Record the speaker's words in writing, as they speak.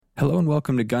Hello and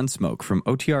welcome to Gunsmoke from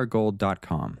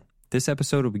OTRGold.com. This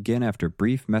episode will begin after a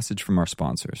brief message from our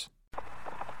sponsors. Around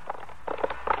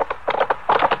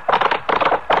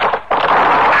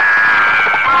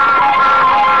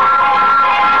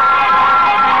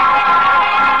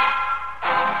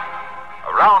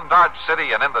Dodge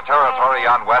City and in the territory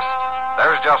on West,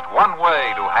 there's just one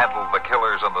way to handle the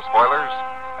killers and the spoilers,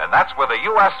 and that's with a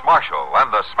U.S. Marshal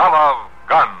and the smell of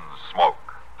gun smoke.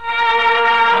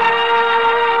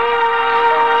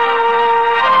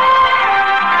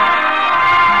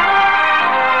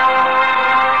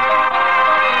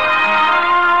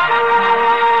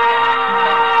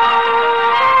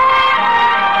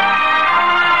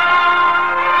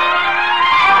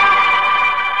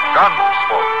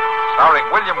 Gunsmoke, starring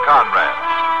William Conrad,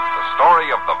 the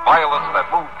story of the violence that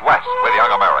moved west with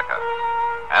young America,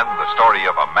 and the story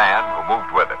of a man who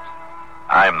moved with it.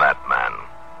 I'm that man,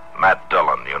 Matt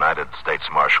Dillon, United States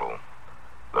Marshal.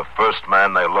 The first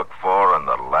man they look for and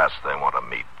the last they want to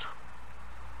meet.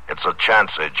 It's a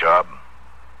chancy job,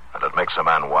 and it makes a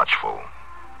man watchful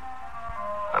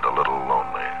and a little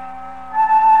lonely.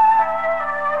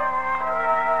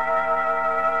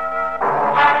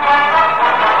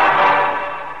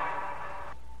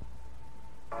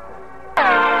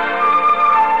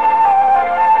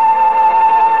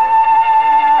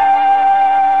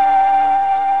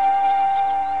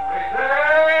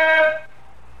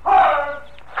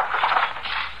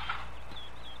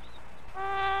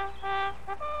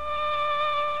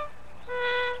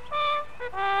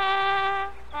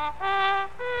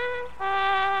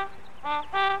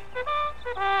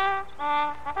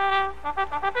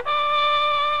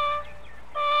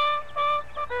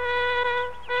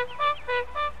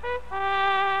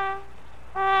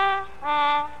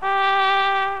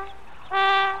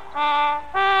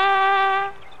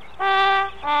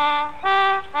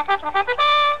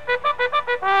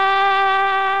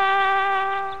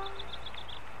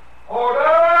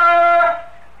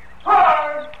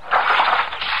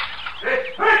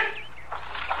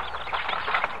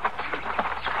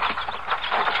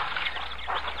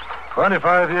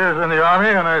 "25 years in the Army,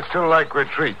 and I still like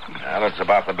retreat." Well, it's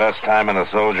about the best time in a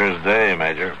soldier's day,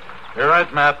 Major. You're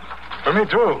right, Matt. For me,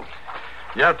 too.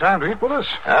 You have time to eat with us?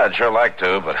 I'd sure like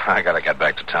to, but I gotta get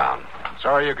back to town.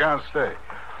 Sorry you can't stay.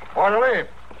 Orderly.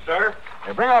 Sir?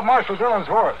 Hey, bring out Marshal Dillon's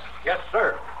horse. Yes,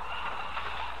 sir.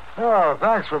 Oh,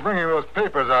 thanks for bringing those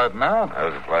papers out, Matt. That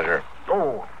was a pleasure.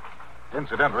 Oh,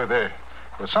 incidentally, there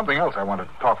was something else I wanted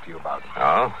to talk to you about.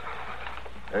 Oh?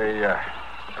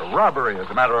 A robbery, as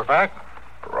a matter of fact.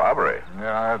 Robbery?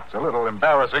 Yeah, it's a little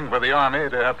embarrassing for the Army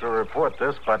to have to report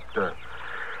this, but,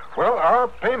 well, our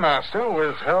paymaster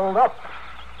was held up.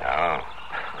 Oh.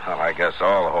 Well, I guess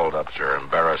all holdups are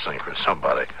embarrassing for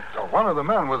somebody. So one of the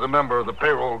men was a member of the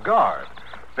payroll guard,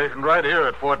 stationed right here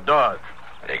at Fort Dodge.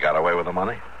 He got away with the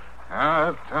money?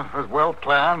 It was well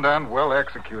planned and well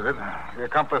executed. The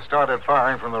accomplice started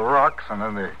firing from the rocks, and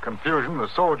in the confusion, the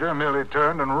soldier merely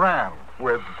turned and ran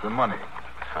with the money.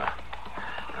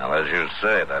 Well, as you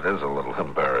say, that is a little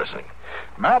embarrassing.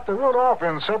 Matt, they rode off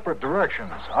in separate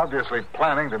directions, obviously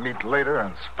planning to meet later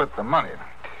and split the money.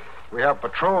 We have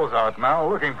patrols out now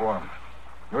looking for him.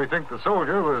 We think the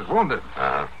soldier was wounded.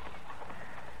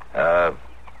 So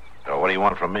what do you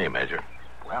want from me, Major?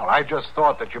 Well, I just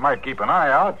thought that you might keep an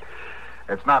eye out.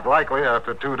 It's not likely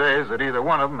after 2 days that either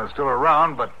one of them is still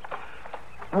around, but,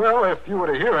 well, if you were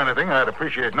to hear anything, I'd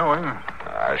appreciate knowing.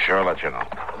 I sure let you know.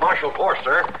 Marshal Force,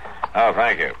 sir. Oh,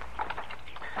 thank you.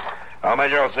 Well,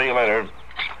 Major, I'll see you later.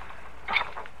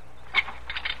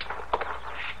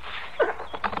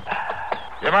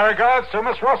 Give my regards to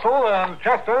Miss Russell and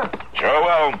Chester. Sure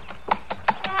will.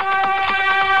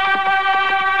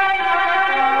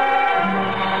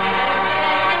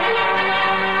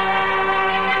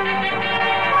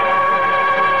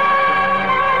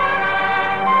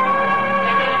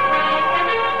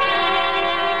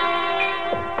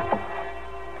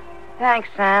 Thanks,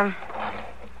 Sam.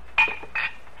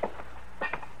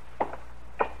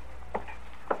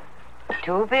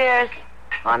 Two beers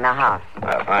on the house.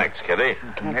 Thanks, Kitty.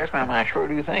 Yes, ma'am, I sure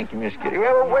do thank you, Miss Kitty.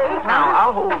 Well, wait now.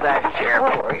 I'll hold that chair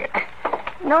for you.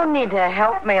 No need to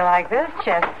help me like this,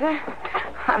 Chester.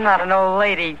 I'm not an old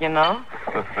lady, you know.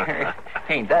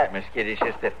 Ain't that, Miss Kitty? It's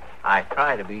just that I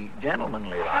try to be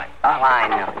gentlemanly like. Oh, I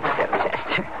know,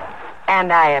 Chester.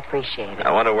 And I appreciate it.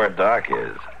 I wonder where Doc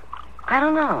is. I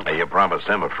don't know. Hey, you promised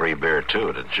him a free beer,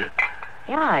 too, didn't you?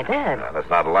 Yeah, I did. That's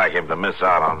not like him to miss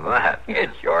out on that.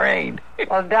 It sure ain't.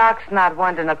 Well, Doc's not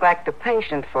one to neglect a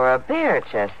patient for a beer,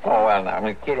 Chester. Oh, well, now,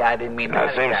 Miss Kitty, I didn't mean Now,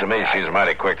 that. it seems to me she's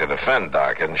mighty quick to defend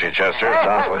Doc, isn't she, Chester?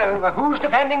 Sounds like... Who's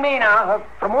defending me now?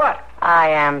 From what? I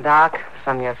am, Doc,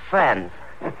 from your friends.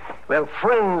 Well,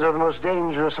 friends are the most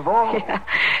dangerous of all. Yeah.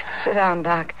 Sit down,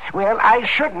 Doc. Well, I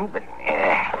shouldn't, but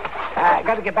I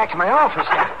got to get back to my office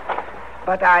now.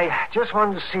 But I just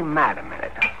wanted to see Matt a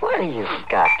minute. Well, you've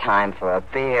got time for a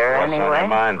beer What's anyway. on your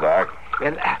mind, Doc?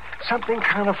 Well, something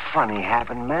kind of funny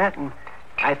happened, Matt, and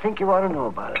I think you ought to know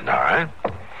about it. All right.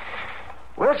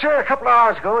 Well, sir, a couple of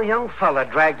hours ago, a young fella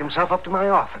dragged himself up to my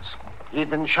office. He'd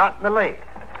been shot in the leg.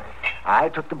 I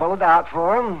took the bullet out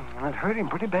for him, and it hurt him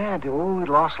pretty bad. Oh, he'd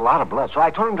lost a lot of blood. So I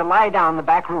told him to lie down in the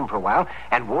back room for a while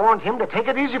and warned him to take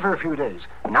it easy for a few days,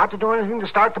 not to do anything to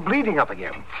start the bleeding up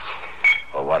again.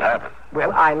 Well, what happened?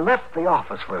 Well, I left the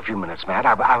office for a few minutes, Matt.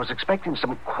 I was expecting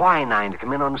some quinine to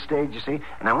come in on the stage, you see,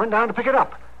 and I went down to pick it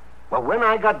up. Well, when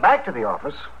I got back to the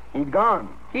office, he'd gone.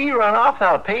 He run off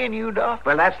without paying you, Doc?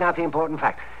 Well, that's not the important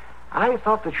fact. I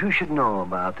thought that you should know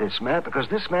about this, Matt, because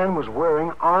this man was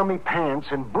wearing army pants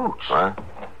and boots. What?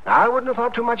 I wouldn't have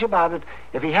thought too much about it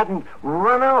if he hadn't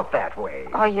run out that way.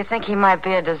 Oh, you think he might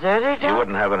be a deserter, Doc? You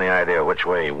wouldn't have any idea which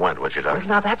way he went, would you, Doc? Well,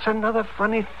 now, that's another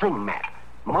funny thing, Matt.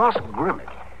 Moss Grimmett.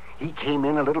 He came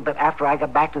in a little bit after I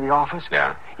got back to the office.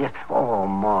 Yeah? Yeah. Oh,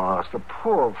 Moss, the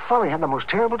poor fellow had the most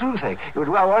terrible toothache. It was,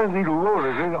 well, I didn't need to roll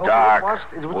it. Doc,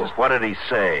 It was just... what did he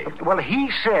say? Well, he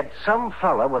said some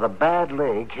fella with a bad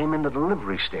leg came in the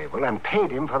delivery stable and paid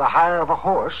him for the hire of a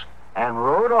horse and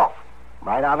rode off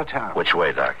right out of town. Which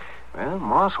way, Doc? Well,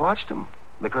 Moss watched him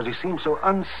because he seemed so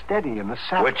unsteady in the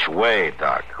saddle. Which way,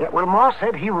 Doc? Yeah, well, Moss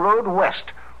said he rode west,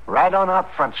 right on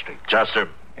out Front Street. Chester,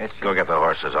 Yes, sir. go get the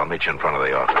horses. I'll meet you in front of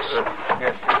the office.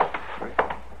 Yes,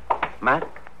 sir. Matt,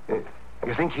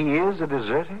 you think he is a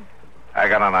deserter? I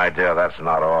got an idea that's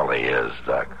not all he is,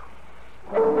 Doc.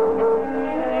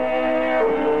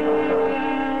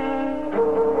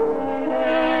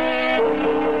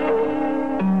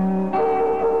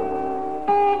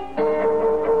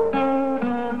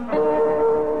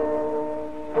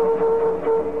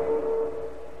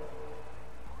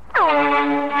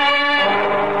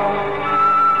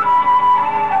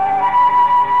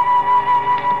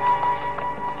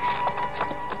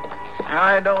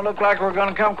 It don't look like we're going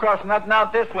to come across nothing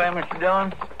out this way, Mr.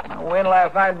 Dillon. The wind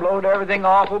last night blowed everything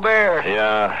awful bare.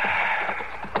 Yeah.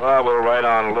 Well, we'll ride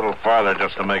on a little farther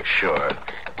just to make sure.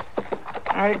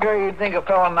 I agree you'd think a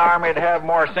fellow in the Army'd have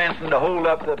more sense than to hold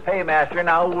up the paymaster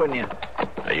now, wouldn't you?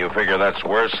 Now, you figure that's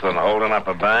worse than holding up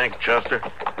a bank, Chester?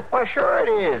 Well, sure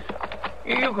it is.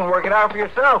 You can work it out for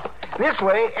yourself. This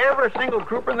way, every single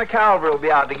trooper in the cavalry will be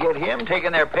out to get him,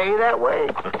 taking their pay that way.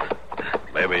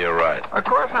 Maybe you're right. Of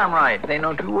course I'm right. There ain't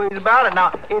no two ways about it.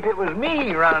 Now, if it was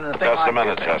me running the thing Just like a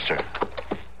minute, this, Chester.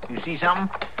 You see something?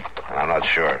 I'm not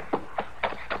sure.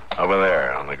 Over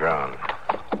there on the ground.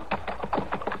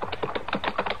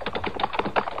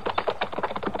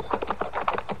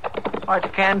 Oh, it's a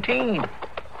canteen.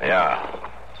 Yeah.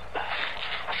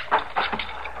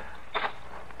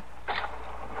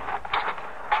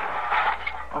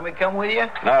 Want me to come with you?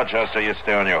 No, Chester, you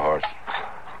stay on your horse.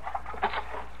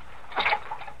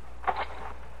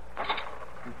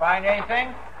 You find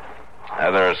anything?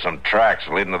 There are some tracks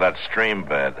leading to that stream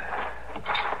bed.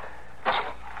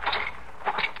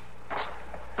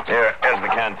 Here's the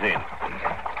canteen.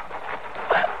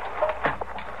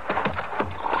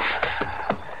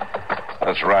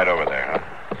 That's right over there, huh?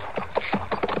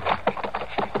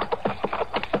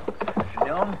 Mr.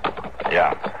 Dillon?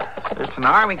 Yeah. It's an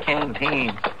Army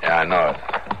canteen. Yeah, I know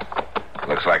it.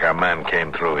 Looks like our men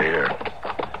came through here.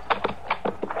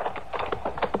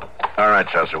 All right,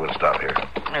 Chester, we'll stop here.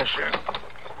 Yes, sir.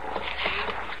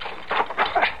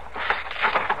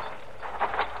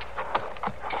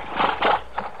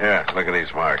 Here, look at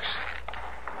these marks.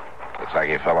 Looks like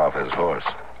he fell off his horse.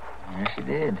 Yes, he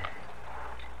did.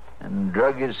 And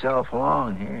drug himself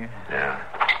along here. Yeah.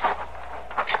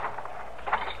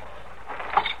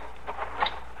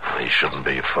 He shouldn't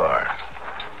be far.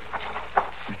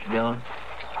 Mr. Dillon?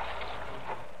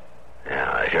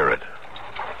 Yeah, I hear it.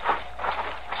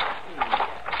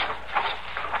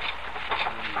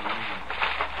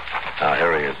 Now,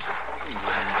 here he is.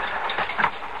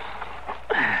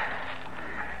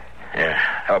 Here,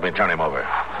 help me turn him over.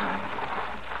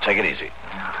 Take it easy.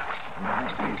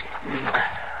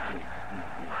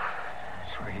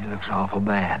 Swear he looks awful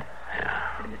bad.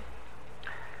 Yeah.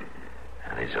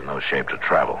 And he's in no shape to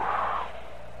travel.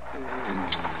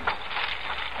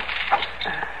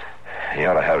 He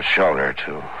ought to have shelter,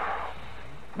 too.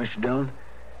 Mr. Dillon,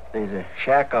 There's a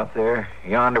shack up there,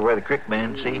 yonder where the creek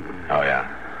bends, see? Oh,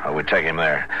 yeah. Oh, we take him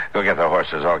there. Go get the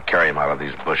horses. I'll carry him out of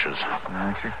these bushes.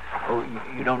 Sure. Oh,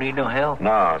 you don't need no help?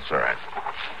 No, it's all right.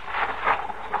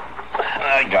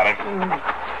 I got it.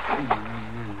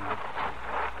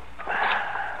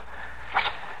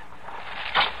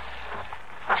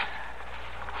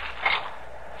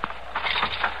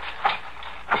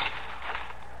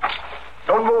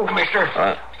 Don't move, mister.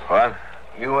 What?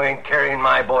 You ain't carrying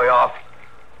my boy off.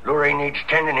 Lurie needs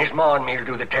tending. His ma and me'll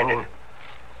do the tending.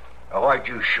 Now, why'd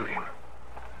you shoot him?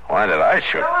 Why did I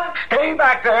shoot? Stay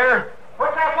back there.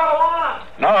 What's that fellow on?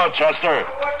 No, Chester.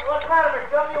 What's the matter, Mr.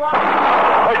 Dillon? You want...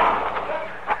 Wait.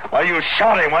 Why you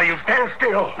shot him? Why you... Stand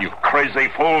still. You crazy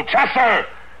fool. Chester!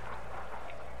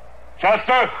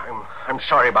 Chester! I'm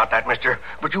sorry about that, mister.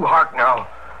 But you hark now.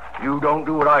 You don't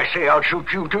do what I say, I'll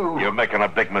shoot you, too. You're making a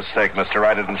big mistake, mister.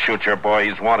 I didn't shoot your boy.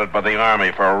 He's wanted by the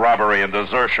Army for robbery and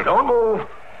desertion. Don't move.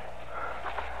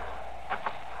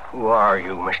 Who are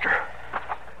you, mister?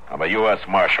 I'm a U.S.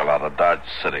 Marshal out of Dodge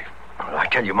City. Well, I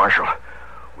tell you, Marshal,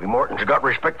 we Mortons got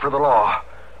respect for the law,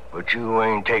 but you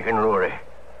ain't taking Lurie.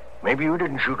 Maybe you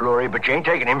didn't shoot Lurie, but you ain't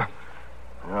taking him.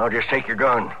 I'll just take your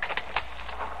gun.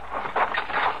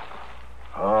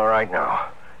 All right, now.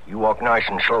 You walk nice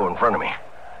and slow in front of me.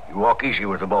 You walk easy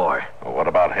with the boy. Well, what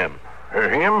about him?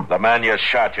 Him? The man you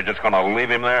shot, you're just going to leave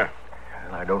him there?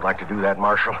 Well, I don't like to do that,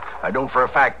 Marshal. I don't for a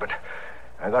fact, but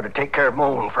I got to take care of my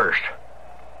own first.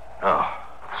 Now,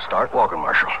 start walking,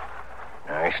 Marshal.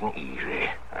 Nice and easy.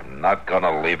 I'm not going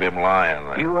to leave him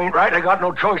lying. You ain't right. I got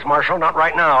no choice, Marshal. Not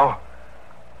right now.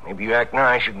 Maybe you act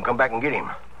nice, you can come back and get him.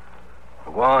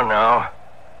 Go on now.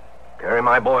 Carry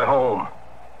my boy home.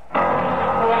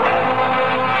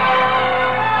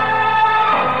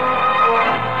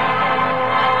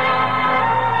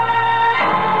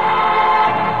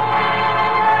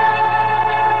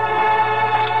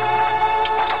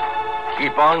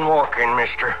 Keep on walking,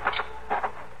 mister.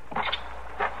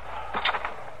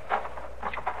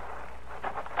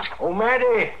 Oh,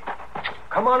 Maddie,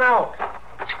 come on out.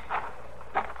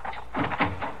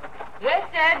 Yes,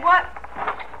 Dad, what?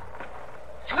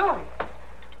 Lurie.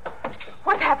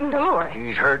 What happened to Lurie?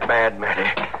 He's hurt bad,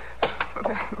 Maddie.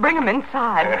 Bring him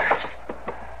inside.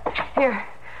 Here.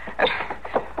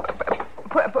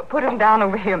 Put him down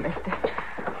over here, mister.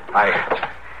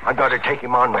 I got to take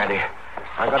him on, Maddie.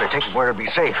 I got to take him where he'll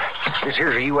be safe. This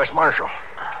here's a U.S. Marshal.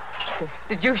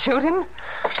 Did you shoot him?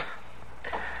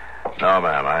 No,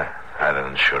 ma'am, I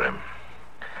didn't shoot him.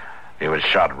 He was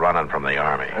shot running from the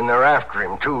Army. And they're after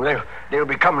him, too. They'll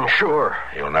be coming sure.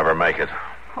 He'll never make it.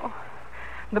 Oh,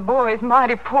 the boy's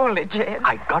mighty poorly, Jed.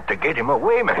 I got to get him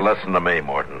away, man. Listen to me,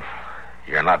 Morton.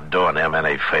 You're not doing him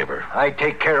any favor. I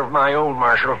take care of my own,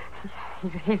 Marshal.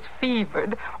 He's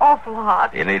fevered. Awful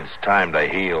hot. He needs time to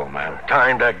heal, ma'am.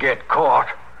 Time to get caught.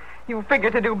 You figure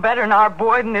to do better than our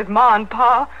boy than his ma and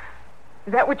pa?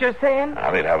 Is that what you're saying?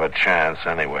 Well, he'd have a chance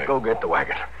anyway. Go get the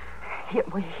wagon.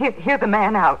 Hear the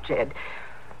man out, Jed.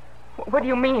 What do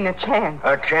you mean, a chance?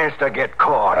 A chance to get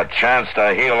caught. A chance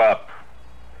to heal up.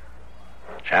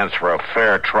 A chance for a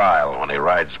fair trial when he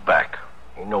rides back.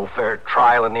 Ain't no fair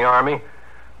trial in the Army.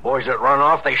 Boys that run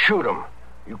off, they shoot 'em.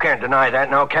 You can't deny that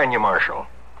now, can you, Marshal?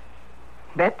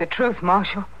 That's the truth,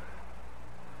 Marshal.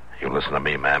 You listen to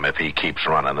me, ma'am. If he keeps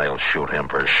running, they'll shoot him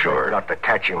for sure. Got to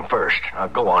catch him first. Now,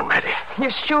 go on, Maddie.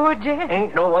 You sure, Jed?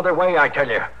 Ain't no other way, I tell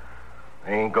you.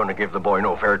 They ain't going to give the boy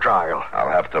no fair trial. I'll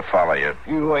have to follow you.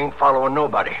 You ain't following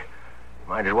nobody.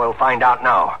 Might as well find out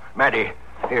now. Maddie,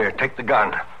 here, take the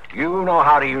gun. You know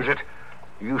how to use it.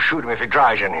 You shoot him if he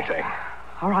tries anything.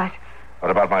 All right.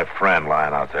 What about my friend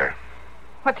lying out there?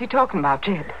 What's he talking about,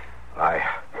 Jed? I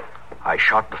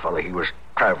shot the fellow he was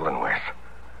traveling with.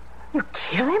 You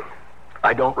kill him?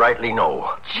 I don't rightly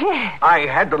know. Jed. I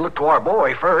had to look to our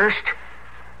boy first.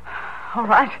 All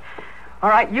right. All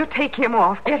right, you take him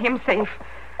off. Get him safe.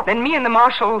 Then me and the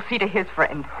marshal will see to his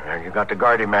friend. You got to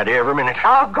guard him, Maddie, every minute.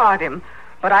 I'll guard him.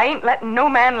 But I ain't letting no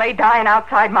man lay dying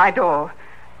outside my door.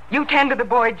 You tend to the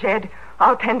boy, Jed.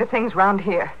 I'll tend to things round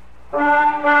here.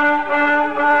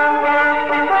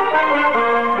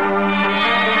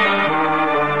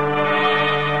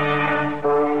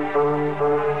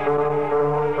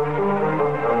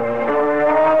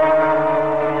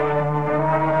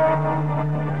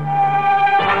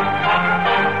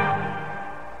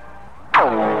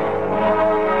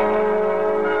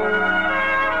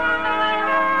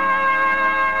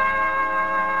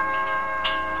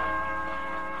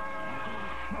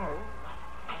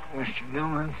 Mr.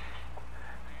 Dillon?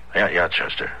 Yeah,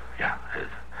 Chester. Yeah,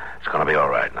 it's going to be all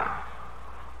right now.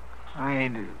 I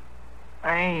ain't...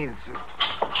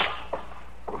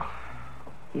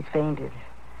 He's fainted.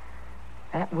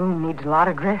 That wound needs a lot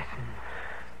of dressing.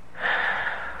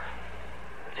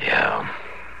 Yeah.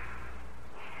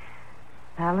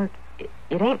 Now, look,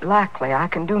 it ain't likely I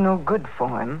can do no good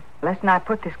for him unless I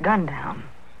put this gun down.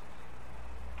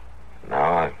 No,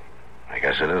 I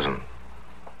guess it isn't.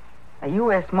 A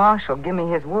U.S. Marshal give me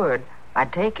his word.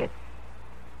 I'd take it.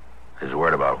 His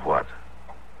word about what?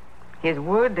 His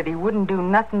word that he wouldn't do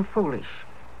nothing foolish,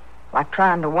 like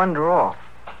trying to wander off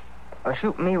or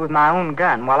shoot me with my own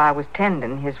gun while I was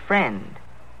tending his friend.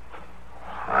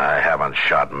 I haven't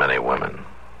shot many women.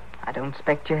 I don't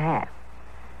expect you have.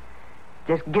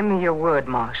 Just give me your word,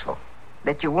 Marshal,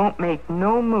 that you won't make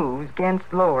no moves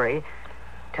against Lori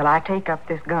till I take up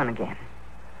this gun again.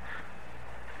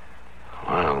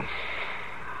 Well,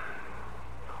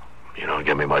 you don't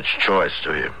give me much choice,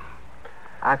 do you?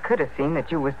 I could have seen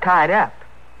that you was tied up.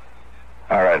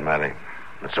 All right, Matty.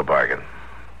 It's a bargain.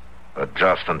 But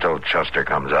just until Chester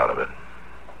comes out of it.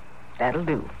 That'll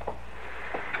do.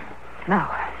 Now,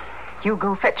 you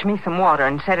go fetch me some water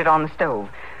and set it on the stove.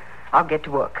 I'll get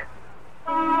to work.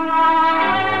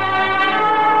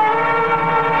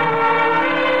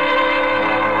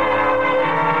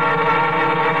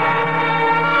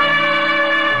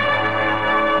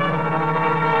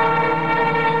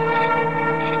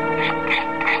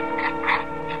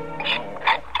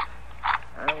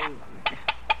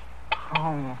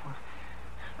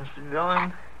 Mr.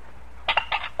 Dillon?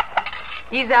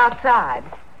 He's outside.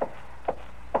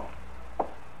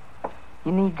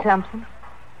 You need something?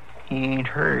 He ain't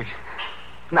hurt.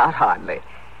 Not hardly.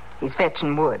 He's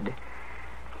fetching wood.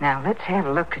 Now, let's have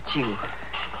a look at you.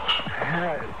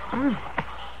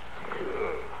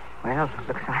 Well,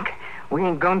 looks like we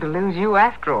ain't going to lose you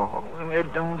after all.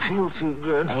 It don't feel too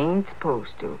good. Ain't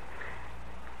supposed to.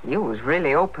 You was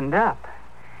really opened up.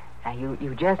 Now,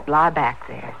 you just lie back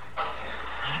there.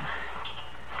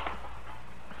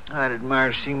 I'd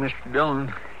admire to see Mr.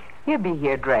 Dillon. He'll be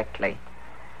here directly.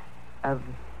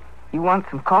 You want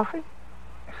some coffee?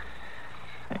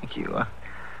 Thank you. I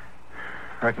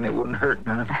reckon it wouldn't hurt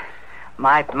none.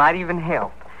 Might even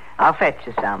help. I'll fetch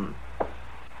you some.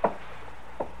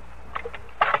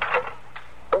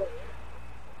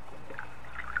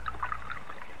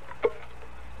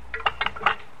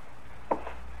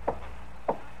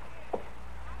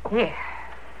 Here.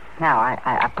 Now,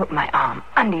 I put my arm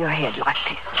under your head like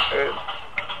this.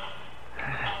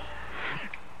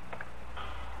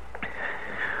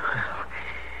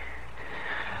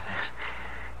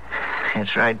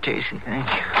 That's right, Casey. Thank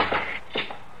you.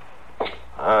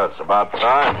 It's about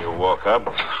time you woke up.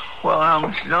 Well, now,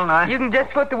 Mr. Dillon, You can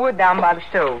just put the wood down by the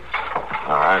stove.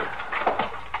 All right.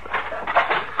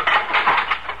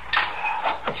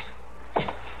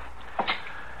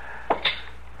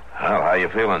 Well, how you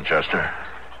feeling, Chester?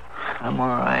 I'm all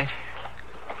right.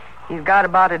 He's got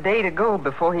about a day to go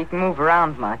before he can move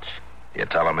around much. You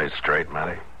telling me straight,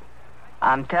 Matty?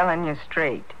 I'm telling you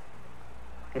straight.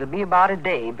 It'll be about a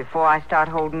day before I start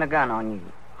holding a gun on you.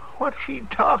 What's she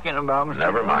talking about, Mr.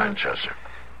 Never Dillon? mind, Chester.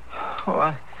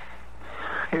 Oh,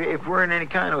 if we're in any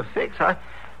kind of a fix,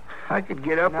 I could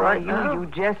get up right now. You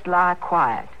just lie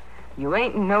quiet. You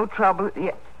ain't in no trouble.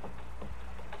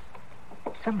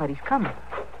 Somebody's coming.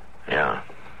 Yeah.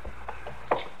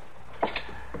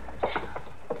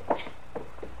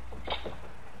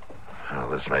 Well,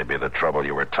 this may be the trouble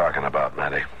you were talking about,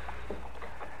 Matty.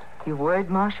 You worried,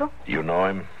 Marshal? You know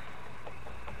him?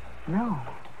 No.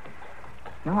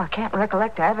 No, I can't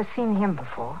recollect I ever seen him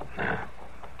before. Yeah.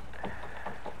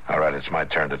 All right, it's my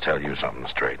turn to tell you something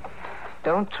straight.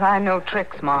 Don't try no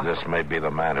tricks, Marshal. This may be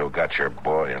the man who got your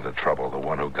boy into trouble, the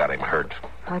one who got him hurt.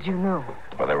 How'd you know?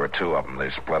 Well, there were two of them.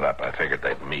 They split up. I figured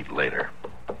they'd meet later.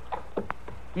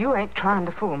 You ain't trying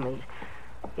to fool me.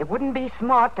 It wouldn't be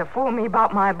smart to fool me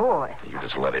about my boy. You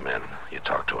just let him in. You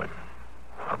talk to him.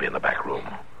 I'll be in the back room.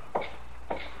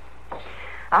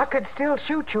 I could still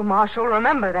shoot you, Marshal.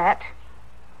 Remember that.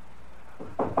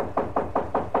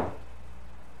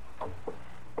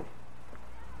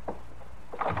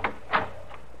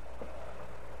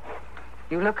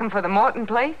 You looking for the Morton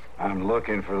place? I'm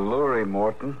looking for Lurie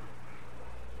Morton.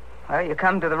 Well, you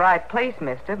come to the right place,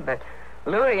 mister, but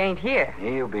Lurie ain't here.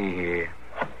 He'll be here.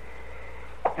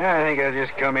 I think I'll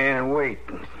just come in and wait.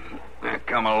 I've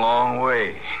come a long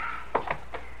way.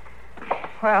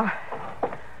 Well,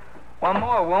 one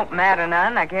more won't matter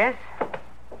none, I guess.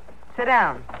 Sit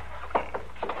down.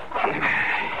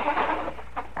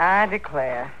 I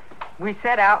declare, we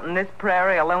set out in this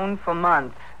prairie alone for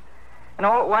months. And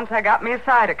all at once I got me a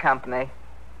cider company.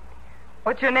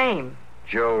 What's your name?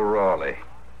 Joe Rawley.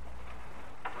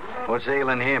 What's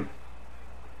ailing him?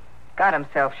 Got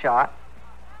himself shot.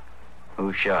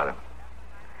 Who shot him?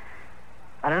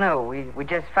 I don't know. We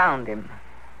just found him.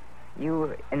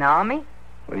 You in the Army?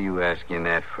 What are you asking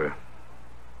that for?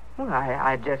 Well,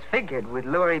 I just figured with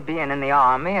Lurie being in the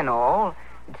Army and all,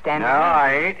 it'd stand... No,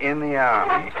 I ain't in the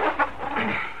Army.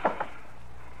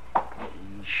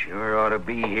 He sure ought to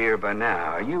be here by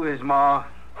now. Are you his ma?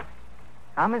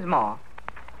 I'm his ma.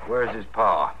 Where's his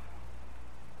pa?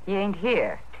 He ain't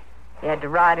here. He had to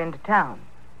ride into town.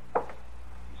 This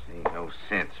ain't no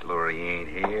sense Lurie ain't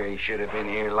here. He should have been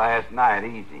here last night,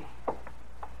 easy.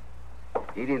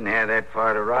 He didn't have that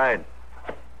far to ride.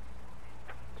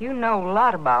 You know a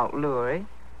lot about Lurie,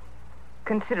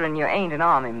 considering you ain't an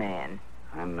Army man.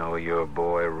 I know your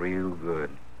boy real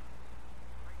good.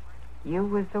 You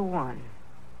was the one.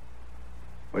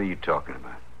 What are you talking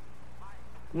about?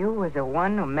 You was the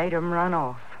one who made him run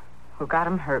off, who got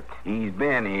him hurt. He's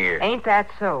been here. Ain't that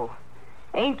so?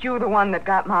 Ain't you the one that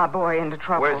got my boy into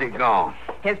trouble? Where's he gone?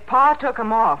 His pa took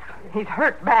him off. He's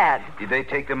hurt bad. Did they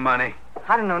take the money?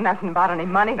 I don't know nothing about any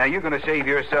money. Now, you're going to save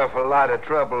yourself a lot of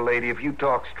trouble, lady, if you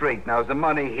talk straight. Now, is the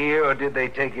money here, or did they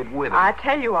take it with them? I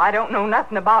tell you, I don't know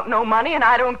nothing about no money, and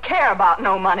I don't care about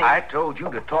no money. I told you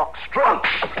to talk straight.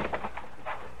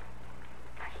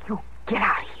 You get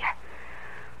out of here.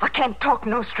 I can't talk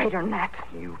no straighter than that.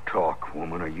 You talk,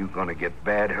 woman, or you going to get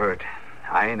bad hurt.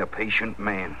 I ain't a patient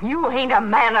man. You ain't a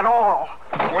man at all.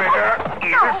 Where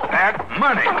is that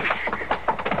money?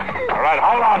 All right,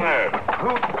 hold on there.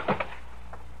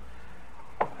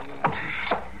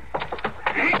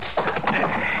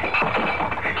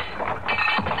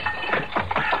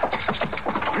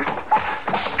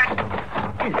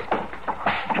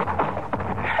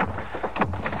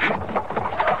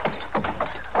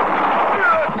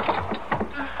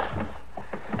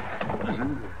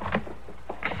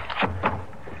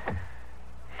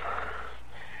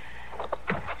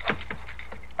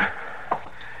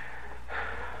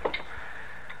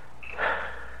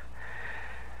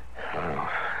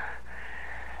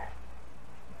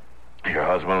 Your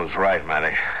husband was right,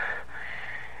 Matty.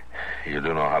 You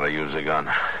do know how to use a gun.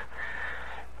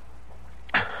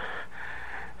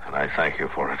 And I thank you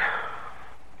for it.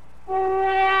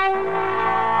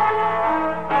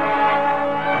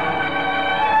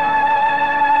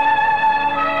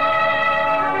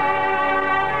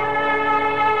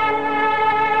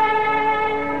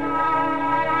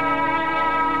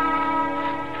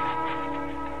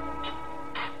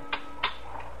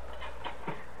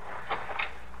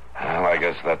 Well, I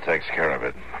guess that takes care of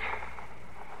it.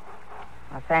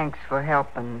 Well, thanks for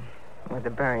helping with the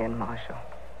burying, Marshal.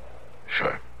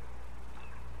 Sure.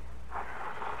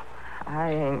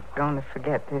 I ain't going to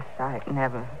forget this sight,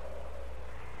 never.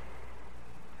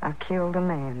 I killed a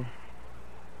man.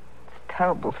 It's a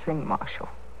terrible thing, Marshal.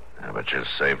 Yeah, but you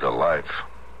saved a life.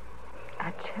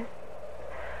 I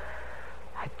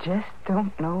just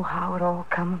don't know how it all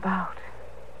come about.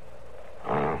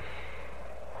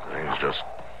 Things just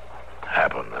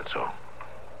happen, that's all.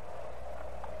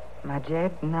 My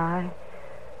Jed and I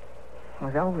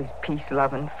was always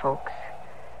peace-loving folks.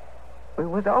 We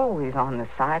was always on the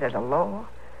side of the law.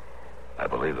 I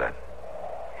believe that.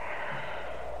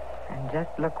 And just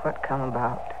look what come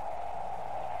about.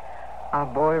 Our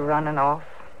boy running off.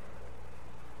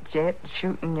 Jed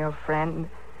shooting your friend.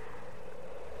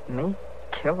 Me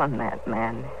killing that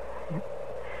man.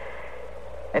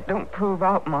 It don't prove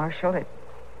out, Marshal. It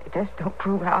just don't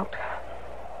prove out.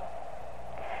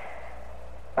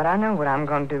 But I know what I'm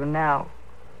going to do now.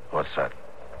 What's that?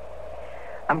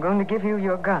 I'm going to give you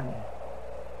your gun.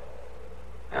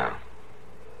 Yeah.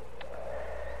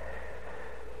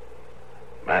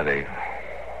 Matty,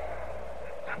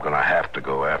 I'm going to have to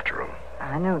go after him.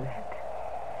 I know that.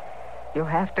 You'll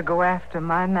have to go after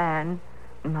my man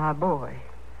and my boy.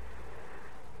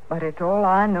 But it's all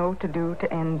I know to do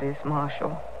to end this,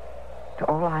 Marshal. It's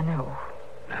all I know.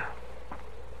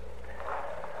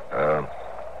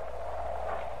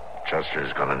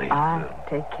 Chester's going to need... I'll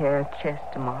take care of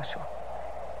Chester, Marshal.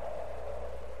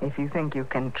 If you think you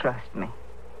can trust me.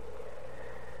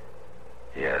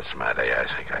 Yes, Matty, I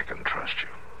think I can trust you.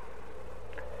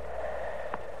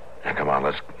 Now, come on,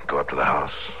 let's go up to the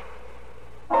house.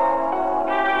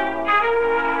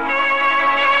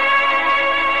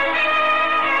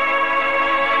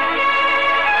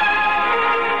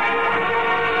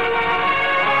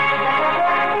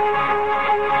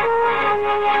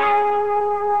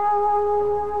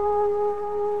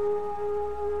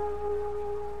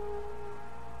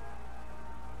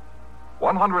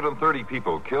 One 130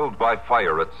 people killed by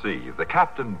fire at sea, the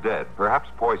captain dead, perhaps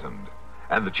poisoned,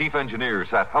 and the chief engineer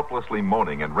sat helplessly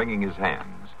moaning and wringing his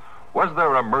hands. Was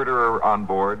there a murderer on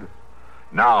board?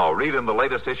 Now, read in the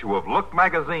latest issue of Look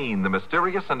magazine the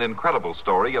mysterious and incredible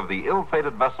story of the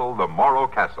ill-fated vessel, the Morro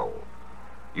Castle.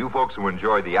 You folks who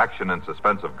enjoy the action and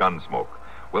suspense of Gunsmoke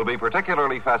will be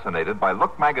particularly fascinated by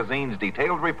Look magazine's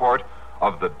detailed report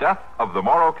of the death of the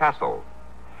Morro Castle.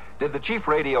 Did the chief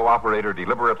radio operator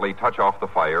deliberately touch off the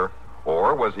fire,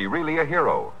 or was he really a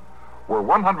hero? Were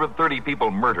 130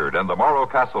 people murdered and the Morro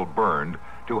Castle burned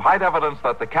to hide evidence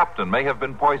that the captain may have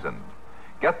been poisoned?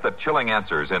 Get the chilling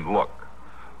answers in Look.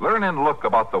 Learn in Look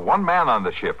about the one man on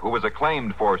the ship who was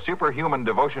acclaimed for superhuman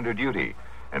devotion to duty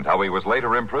and how he was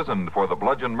later imprisoned for the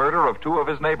bludgeon murder of 2 of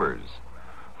his neighbors.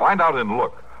 Find out in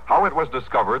Look how it was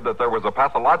discovered that there was a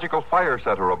pathological fire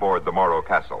setter aboard the Morro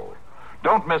Castle.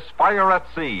 Don't miss Fire at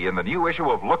Sea in the new issue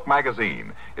of Look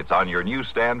magazine. It's on your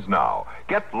newsstands now.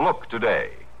 Get Look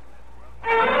today.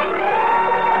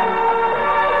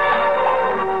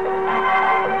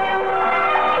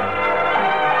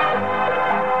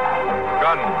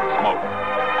 Gunsmoke.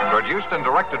 Produced and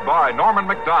directed by Norman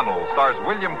Macdonald, stars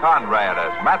William Conrad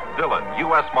as Matt Dillon,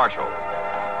 U.S. Marshal.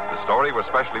 The story was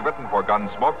specially written for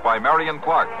Gunsmoke by Marion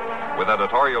Clark, with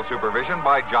editorial supervision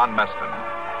by John Meston.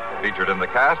 Featured in the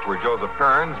cast were Joseph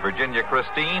Kearns, Virginia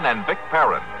Christine, and Vic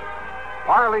Perrin.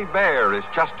 Parley Bear is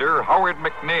Chester, Howard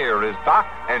McNear is Doc,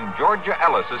 and Georgia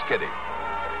Ellis is Kitty.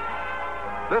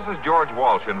 This is George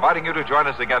Walsh inviting you to join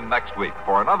us again next week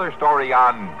for another story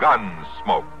on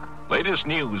Gunsmoke. Latest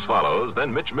news follows,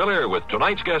 then Mitch Miller with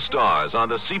tonight's guest stars on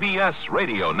the CBS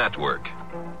Radio Network.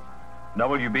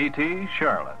 WBT,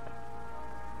 Charlotte.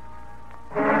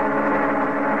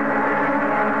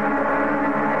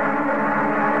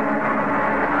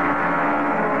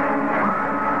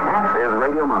 There's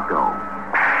Radio Moscow.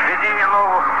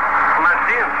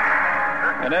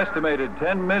 An estimated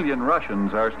 10 million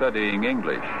Russians are studying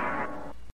English.